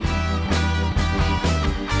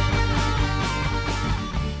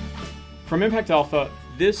From Impact Alpha,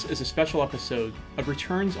 this is a special episode of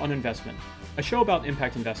Returns on Investment, a show about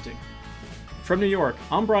impact investing. From New York,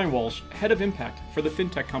 I'm Brian Walsh, head of impact for the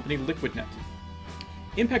fintech company LiquidNet.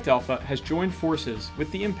 Impact Alpha has joined forces with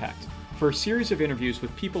The Impact for a series of interviews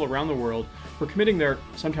with people around the world who are committing their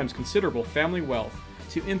sometimes considerable family wealth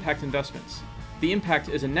to impact investments. The Impact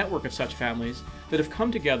is a network of such families that have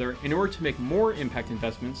come together in order to make more impact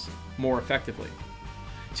investments more effectively.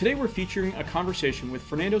 Today we're featuring a conversation with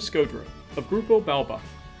Fernando Scodro of Grupo Baobá,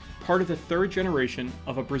 part of the third generation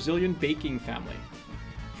of a Brazilian baking family.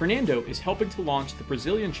 Fernando is helping to launch the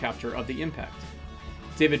Brazilian chapter of The Impact.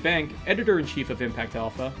 David Bank, editor-in-chief of Impact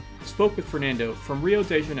Alpha, spoke with Fernando from Rio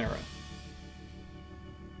de Janeiro.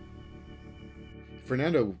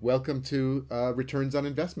 Fernando, welcome to Returns on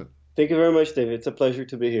Investment. Thank you very much, David. It's a pleasure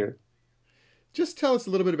to be here. Just tell us a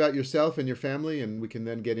little bit about yourself and your family, and we can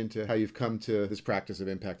then get into how you've come to this practice of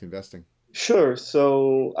impact investing. Sure.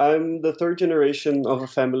 So I'm the third generation of a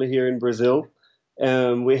family here in Brazil.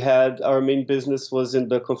 Our main business was in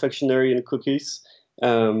the confectionery and cookies.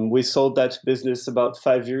 We sold that business about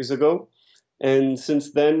 5 years ago. And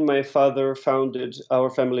since then, my father founded our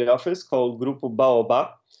family office called Grupo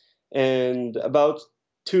Baobá. And about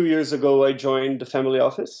 2 years ago, I joined the family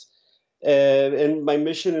office. And my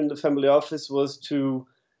mission in the family office was to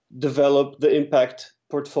develop the impact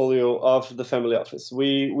portfolio of the family office.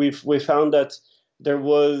 We found that there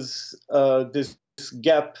was this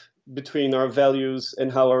gap between our values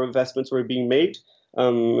and how our investments were being made.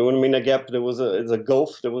 When I mean a gap, there was a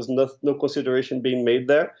gulf. There was no consideration being made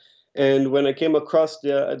there. And when I came across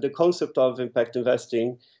the concept of impact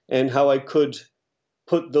investing and how I could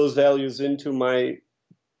put those values into my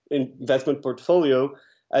investment portfolio,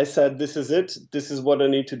 I said, this is it. This is what I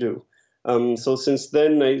need to do. So since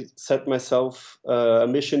then, I set myself a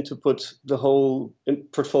mission to put the whole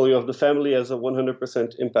portfolio of the family as a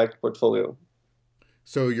 100% impact portfolio.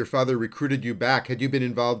 So your father recruited you back. Had you been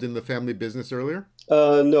involved in the family business earlier?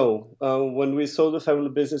 No. When we sold the family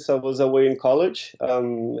business, I was away in college.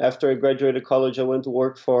 After I graduated college, I went to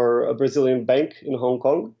work for a Brazilian bank in Hong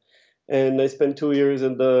Kong. And I spent 2 years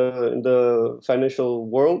in the financial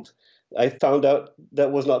world. I found out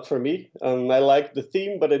that was not for me. I liked the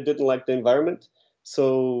theme, but I didn't like the environment.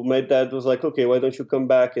 So my dad was like, okay, why don't you come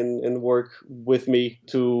back and work with me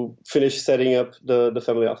to finish setting up the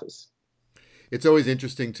family office? It's always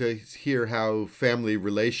interesting to hear how family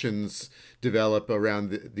relations develop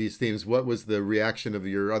around these themes. What was the reaction of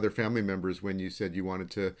your other family members when you said you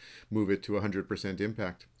wanted to move it to 100%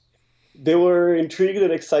 impact? They were intrigued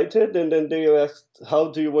and excited, and then they asked,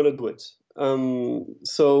 how do you want to do it?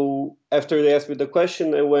 So after they asked me the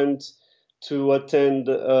question, I went to attend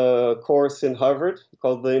a course in Harvard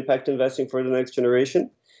called the Impact Investing for the Next Generation.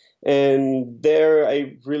 And there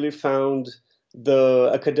I really found the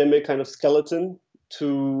academic kind of skeleton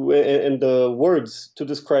and the words to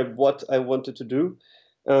describe what I wanted to do.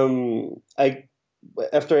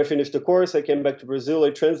 After I finished the course, I came back to Brazil.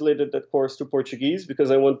 I translated that course to Portuguese because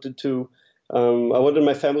I wanted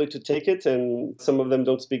my family to take it, and some of them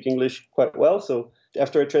don't speak English quite well. So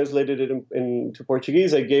after I translated it into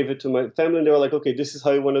Portuguese, I gave it to my family, and they were like, okay, this is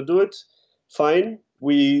how you want to do it. Fine.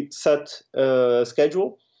 We set a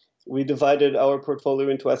schedule. We divided our portfolio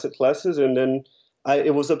into asset classes, and then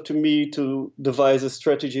it was up to me to devise a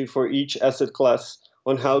strategy for each asset class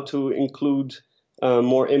on how to include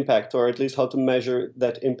more impact, or at least how to measure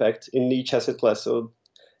that impact in each asset class. So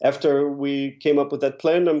after we came up with that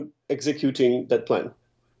plan, I'm executing that plan.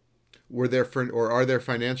 Are there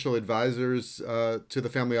financial advisors to the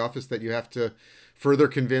family office that you have to further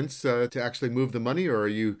convince to actually move the money, or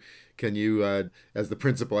can you, as the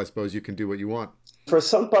principal, I suppose, you can do what you want? For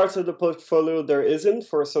some parts of the portfolio, there isn't.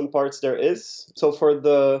 For some parts, there is. So for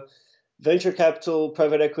the venture capital,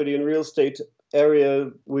 private equity, and real estate area,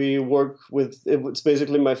 we work with, it's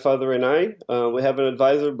basically my father and I. We have an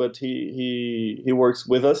advisor, but he works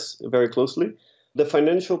with us very closely. The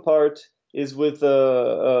financial part is with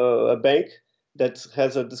a bank that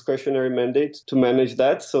has a discretionary mandate to manage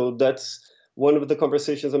that. So that's one of the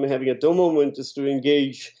conversations I'm having at the moment, is to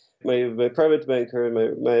engage my private banker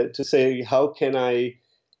to say, how can I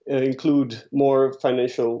include more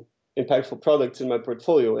financial impactful products in my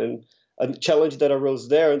portfolio? And a challenge that arose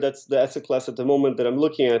there, and that's the asset class at the moment that I'm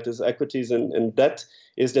looking at, is equities and debt,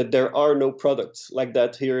 is that there are no products like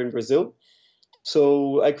that here in Brazil.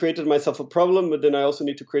 So I created myself a problem, but then I also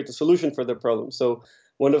need to create a solution for the problem. So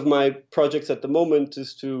one of my projects at the moment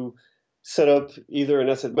is to set up either an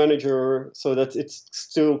asset manager, so that it's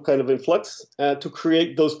still kind of in flux, to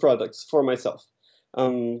create those products for myself.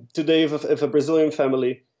 Today, if a Brazilian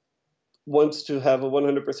family wants to have a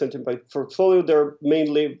 100% impact portfolio, they're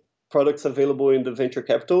mainly products available in the venture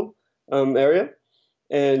capital area.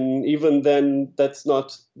 And even then, that's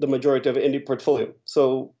not the majority of any portfolio.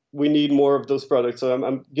 So we need more of those products. So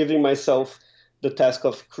I'm giving myself the task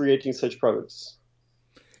of creating such products.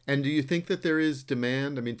 And do you think that there is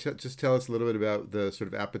demand? I mean, just tell us a little bit about the sort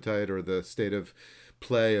of appetite or the state of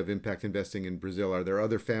play of impact investing in Brazil. Are there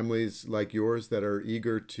other families like yours that are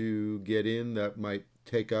eager to get in that might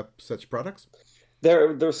take up such products?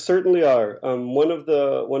 There certainly are. One of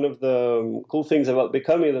the cool things about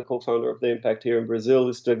becoming the co-founder of the Impact here in Brazil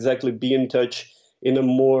is to exactly be in touch in a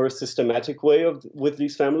more systematic way with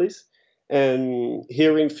these families and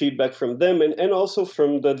hearing feedback from them and also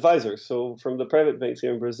from the advisors. So from the private banks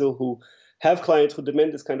here in Brazil who have clients who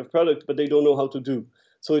demand this kind of product, but they don't know how to do.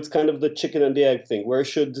 So it's kind of the chicken and the egg thing. Where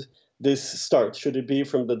should this start? Should it be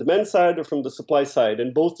from the demand side or from the supply side?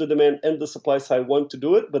 And both the demand and the supply side want to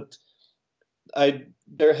do it, but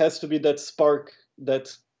there has to be that spark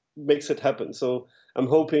that makes it happen. So I'm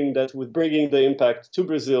hoping that with bringing the impact to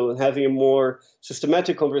Brazil and having a more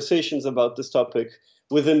systematic conversations about this topic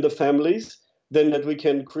within the families, then that we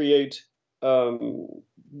can create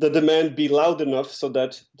the demand be loud enough so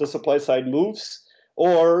that the supply side moves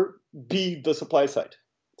or be the supply side.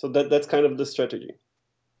 So that's kind of the strategy.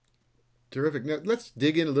 Terrific. Now let's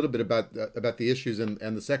dig in a little bit about the issues and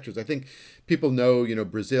the sectors. I think people know,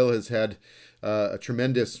 Brazil has had a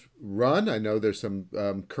tremendous run. I know there's some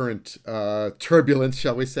current turbulence,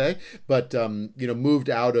 shall we say, but moved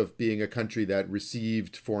out of being a country that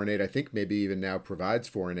received foreign aid. I think maybe even now provides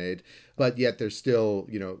foreign aid, but yet there's still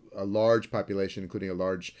a large population, including a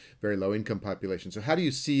large, very low income population. So how do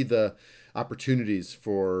you see the opportunities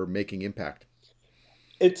for making impact?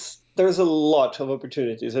 There's a lot of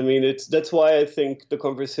opportunities. I mean, that's why I think the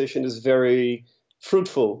conversation is very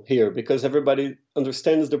fruitful here, because everybody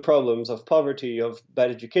understands the problems of poverty, of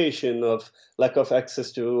bad education, of lack of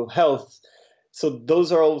access to health. So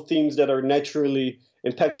those are all themes that are naturally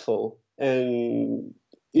impactful. And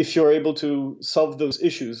if you're able to solve those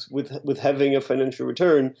issues with having a financial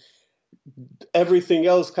return, everything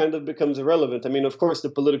else kind of becomes irrelevant. I mean, of course, the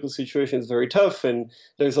political situation is very tough, and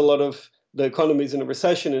there's a lot of the economy is in a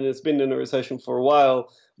recession, and it's been in a recession for a while.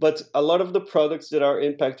 But a lot of the products that are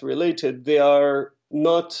impact related, they are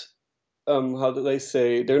not, how do they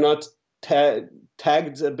say, they're not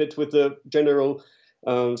tagged a bit with the general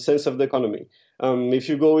sense of the economy. If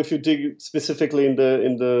you dig specifically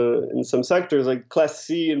in some sectors like Class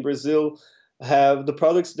C in Brazil, have the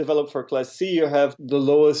products developed for Class C or have the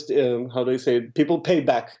lowest, how do they say, people pay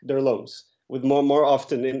back their loans with more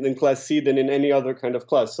often in Class C than in any other kind of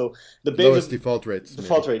class. So the lowest default rates.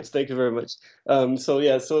 Default rates. Thank you very much.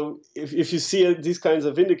 So if you see these kinds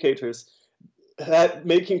of indicators,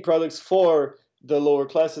 making products for the lower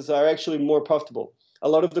classes are actually more profitable. A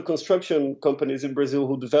lot of the construction companies in Brazil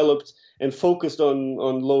who developed and focused on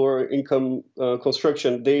lower income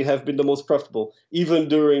construction, they have been the most profitable, even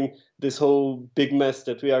during this whole big mess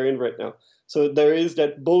that we are in right now. So there is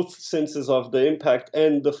that both senses of the impact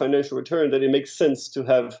and the financial return, that it makes sense to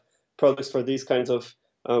have products for these kinds of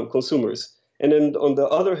consumers. And then on the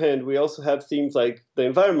other hand, we also have themes like the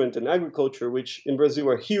environment and agriculture, which in Brazil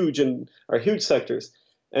are huge and are huge sectors.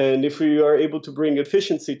 And if we are able to bring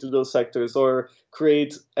efficiency to those sectors or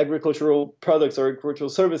create agricultural products or agricultural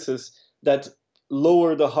services that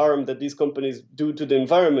lower the harm that these companies do to the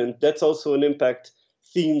environment, that's also an impact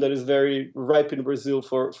theme that is very ripe in Brazil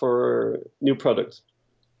for new products.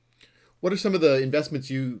 What are some of the investments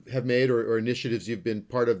you have made or initiatives you've been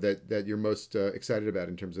part of that you're most excited about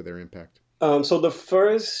in terms of their impact? So the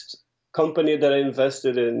first company that I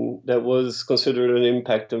invested in that was considered an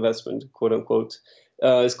impact investment, quote unquote,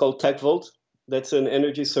 is called TechVolt. That's an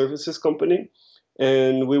energy services company.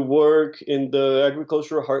 And we work in the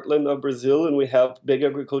agricultural heartland of Brazil, and we help big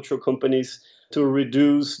agricultural companies to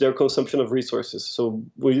reduce their consumption of resources. So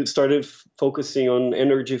we started focusing on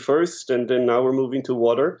energy first, and then now we're moving to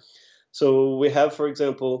water. So we have, for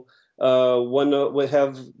example, we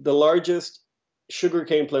have the largest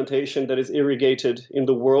sugarcane plantation that is irrigated in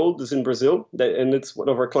the world is in Brazil, and it's one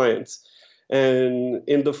of our clients. And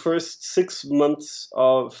in the first 6 months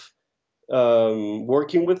of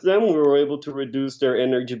working with them, we were able to reduce their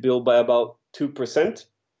energy bill by about 2%,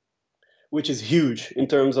 which is huge in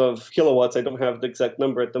terms of kilowatts. I don't have the exact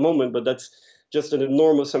number at the moment, but that's just an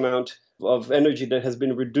enormous amount of energy that has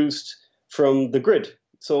been reduced from the grid.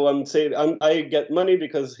 So I get money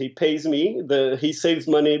because he pays me. He saves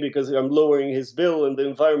money because I'm lowering his bill, and the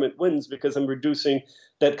environment wins because I'm reducing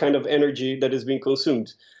that kind of energy that is being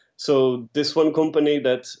consumed. So this one company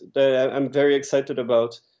that I'm very excited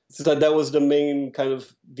about, So that was the main kind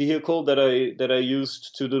of vehicle that I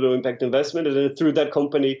used to do the impact investment, and then through that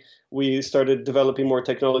company we started developing more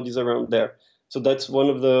technologies around there. So that's one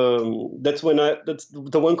of the that's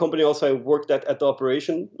the one company also I worked at the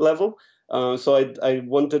operation level. So I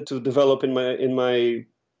wanted to develop in my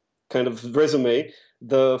kind of resume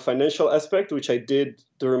the financial aspect, which I did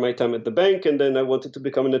during my time at the bank, and then I wanted to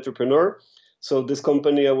become an entrepreneur. So this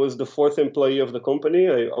company, I was the fourth employee of the company.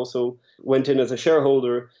 I also went in as a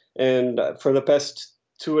shareholder, and for the past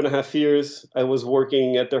 2.5 years, I was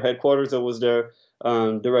working at their headquarters. I was their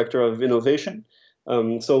director of innovation.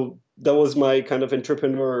 So that was my kind of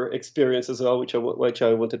entrepreneur experience as well, which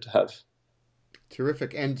I wanted to have.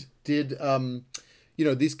 Terrific. And did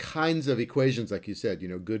these kinds of equations, like you said,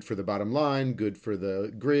 good for the bottom line, good for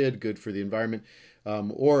the grid, good for the environment,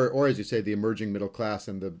 or as you say, the emerging middle class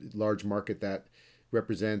and the large market that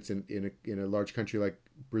represents in a large country like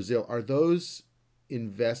Brazil, are those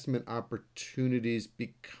investment opportunities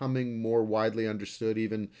becoming more widely understood,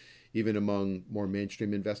 even among more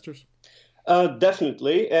mainstream investors?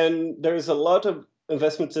 Definitely. And there's a lot of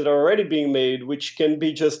investments that are already being made, which can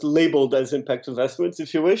be just labeled as impact investments,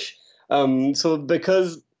 if you wish. So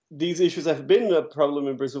because these issues have been a problem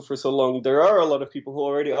in Brazil for so long, there are a lot of people who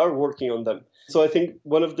already are working on them. So I think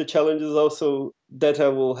one of the challenges also that I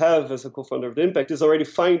will have as a co-founder of the Impact is already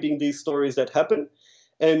finding these stories that happen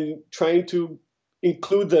and trying to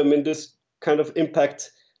include them in this kind of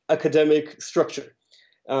impact academic structure.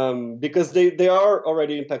 Because they are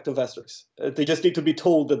already impact investors. They just need to be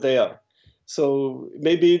told that they are. So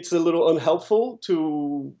maybe it's a little unhelpful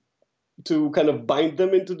to kind of bind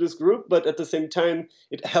them into this group, but at the same time,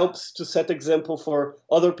 it helps to set example for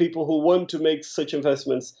other people who want to make such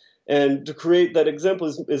investments. And to create that example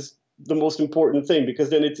is the most important thing,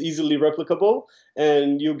 because then it's easily replicable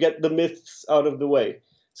and you get the myths out of the way.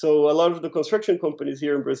 So a lot of the construction companies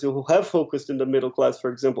here in Brazil who have focused in the middle class,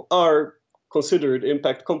 for example, are considered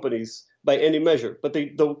impact companies by any measure, but they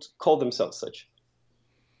don't call themselves such.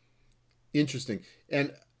 Interesting.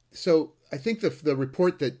 And so I think the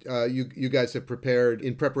report that you guys have prepared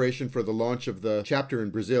in preparation for the launch of the chapter in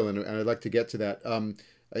Brazil, and I'd like to get to that,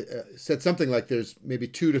 said something like there's maybe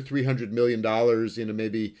 $200 to $300 million in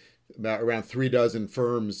maybe about around 36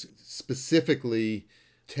 firms specifically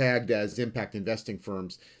tagged as impact investing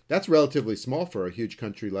firms. That's relatively small for a huge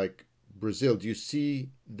country like Brazil. Do you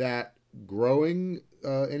see that growing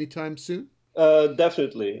anytime soon?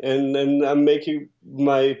 Definitely, and I'm making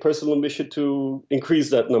my personal mission to increase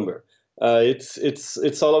that number.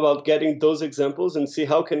 It's all about getting those examples and see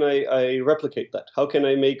how can I replicate that. How can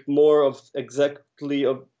I make more of exactly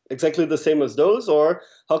the same as those, or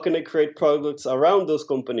how can I create products around those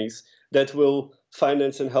companies that will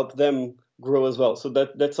finance and help them grow as well? So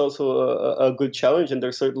that's also a good challenge, and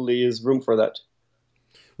there certainly is room for that.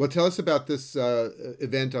 Well, tell us about this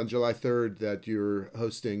event on July 3rd that you're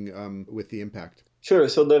hosting with the Impact. Sure.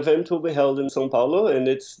 So the event will be held in São Paulo, and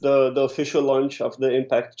it's the official launch of the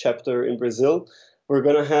Impact chapter in Brazil. We're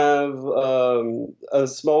going to have a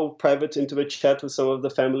small, private, intimate chat with some of the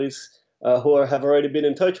families have already been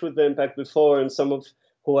in touch with the Impact before, and some of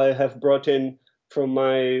who I have brought in from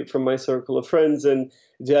my circle of friends. And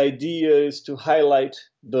the idea is to highlight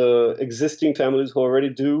the existing families who already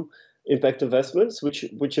do impact investments,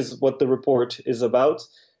 which is what the report is about,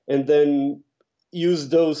 and then use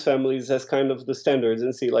those families as kind of the standards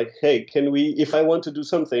and see like, hey, can we, if I want to do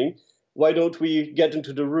something, why don't we get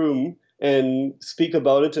into the room and speak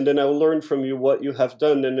about it, and then I'll learn from you what you have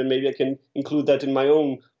done, and then maybe I can include that in my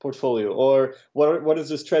own portfolio. Or what is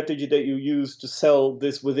the strategy that you use to sell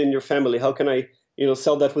this within your family? How can I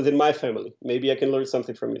sell that within my family? Maybe I can learn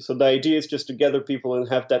something from you. So the idea is just to gather people and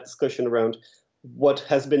have that discussion around what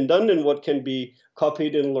has been done and what can be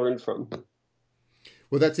copied and learned from.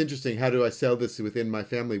 Well, that's interesting. How do I sell this within my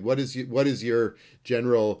family? What is your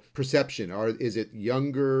general perception? Is it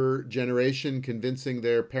younger generation convincing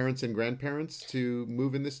their parents and grandparents to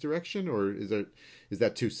move in this direction, or is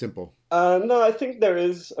that too simple? No, I think there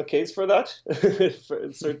is a case for that.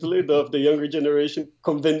 Certainly, the younger generation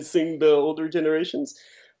convincing the older generations,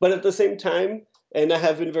 but at the same time, and I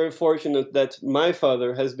have been very fortunate that my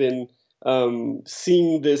father has been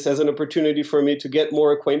seeing this as an opportunity for me to get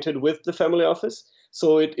more acquainted with the family office.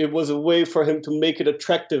 So it was a way for him to make it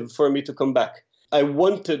attractive for me to come back. I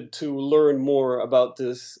wanted to learn more about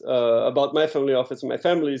this, about my family office and my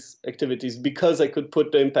family's activities, because I could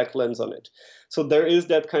put the impact lens on it. So there is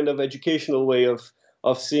that kind of educational way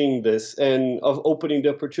of seeing this and of opening the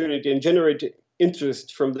opportunity and generating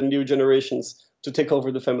interest from the new generations to take over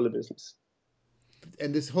the family business.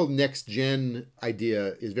 And this whole next gen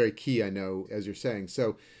idea is very key, I know, as you're saying.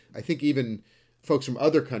 So I think even folks from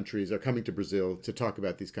other countries are coming to Brazil to talk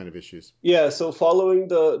about these kind of issues? Yeah, so following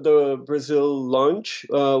the Brazil launch,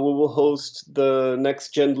 we will host the Next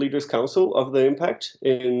Gen Leaders Council of the Impact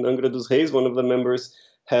in Angra dos Reis. One of the members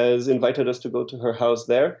has invited us to go to her house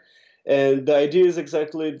there. And the idea is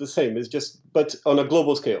exactly the same. It's just, but on a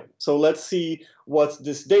global scale. So let's see what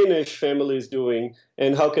this Danish family is doing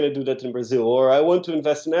and how can I do that in Brazil? Or I want to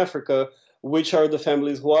invest in Africa. Which are the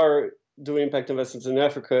families who are doing impact investments in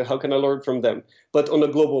Africa? How can I learn from them? But on a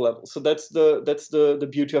global level. So that's the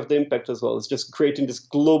beauty of the impact as well. It's just creating this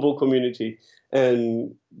global community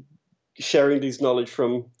and sharing this knowledge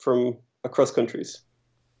from across countries.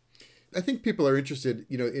 I think people are interested,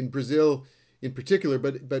 in Brazil in particular,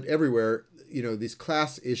 but everywhere, these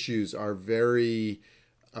class issues are very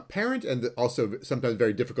apparent and also sometimes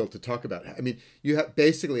very difficult to talk about. I mean, you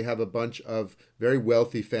basically have a bunch of very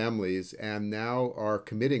wealthy families and now are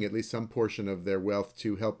committing at least some portion of their wealth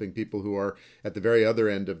to helping people who are at the very other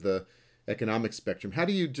end of the economic spectrum. How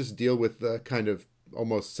do you just deal with the kind of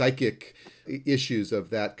almost psychic issues of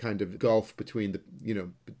that kind of gulf between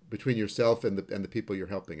between yourself and the people you're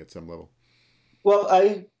helping at some level? Well,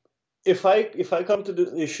 if I come to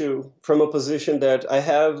the issue from a position that I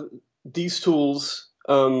have these tools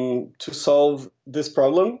to solve this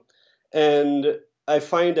problem, and I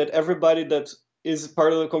find that everybody that is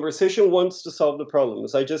part of the conversation wants to solve the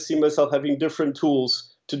problems. I just see myself having different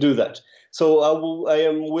tools to do that. So I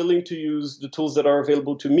am willing to use the tools that are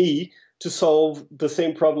available to me to solve the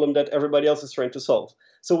same problem that everybody else is trying to solve.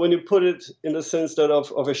 So when you put it in the sense that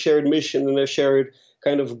of a shared mission and a shared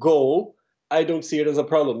kind of goal, I don't see it as a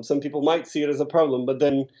problem. Some people might see it as a problem, but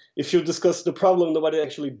then if you discuss the problem, nobody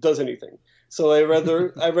actually does anything. So I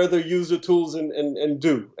rather use the tools and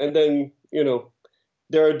do. And then,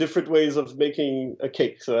 there are different ways of making a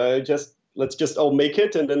cake. So let's just all make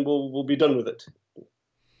it and then we'll be done with it.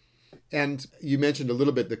 And you mentioned a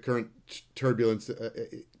little bit the current turbulence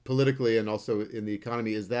politically and also in the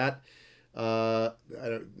economy. Is that, let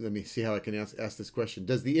me see how I can ask this question.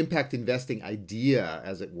 Does the impact investing idea,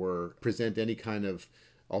 as it were, present any kind of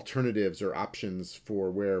alternatives or options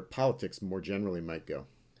for where politics more generally might go?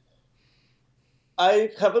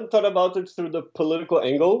 I haven't thought about it through the political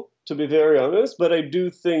angle, to be very honest, but I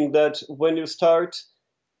do think that when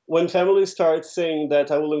families start saying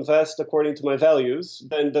that I will invest according to my values,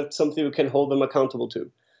 then that's something we can hold them accountable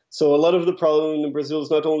to. So a lot of the problem in Brazil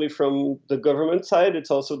is not only from the government side,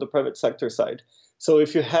 it's also the private sector side. So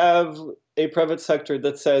if you have a private sector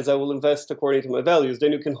that says, I will invest according to my values,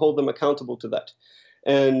 then you can hold them accountable to that.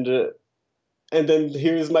 And then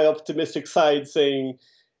here's my optimistic side saying,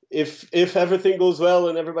 if everything goes well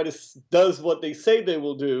and everybody does what they say they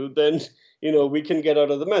will do, then we can get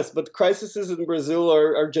out of the mess. But crises in Brazil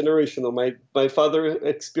are generational. My father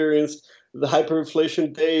experienced the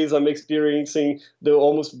hyperinflation days. I'm experiencing the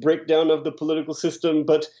almost breakdown of the political system.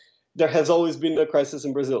 But there has always been a crisis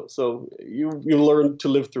in Brazil. So you learn to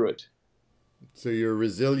live through it. So you're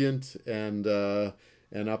resilient and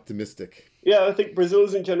optimistic. Yeah, I think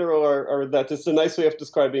Brazilians in general are that. It's a nice way of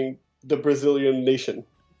describing the Brazilian nation.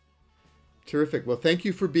 Terrific. Well, thank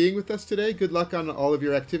you for being with us today. Good luck on all of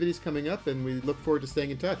your activities coming up, and we look forward to staying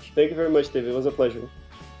in touch. Thank you very much, David. It was a pleasure.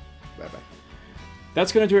 Bye-bye.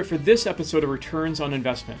 That's going to do it for this episode of Returns on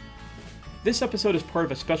Investment. This episode is part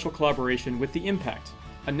of a special collaboration with The Impact,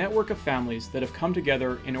 a network of families that have come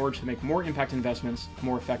together in order to make more impact investments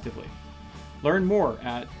more effectively. Learn more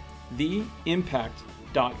at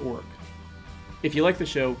theimpact.org. If you like the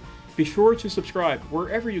show, be sure to subscribe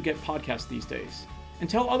wherever you get podcasts these days, and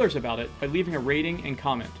tell others about it by leaving a rating and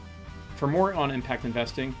comment. For more on impact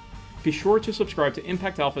investing, be sure to subscribe to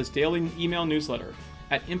Impact Alpha's daily email newsletter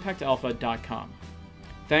at impactalpha.com.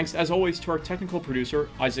 Thanks, as always, to our technical producer,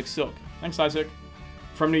 Isaac Silk. Thanks, Isaac.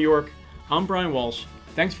 From New York, I'm Brian Walsh.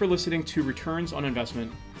 Thanks for listening to Returns on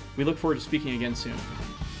Investment. We look forward to speaking again soon.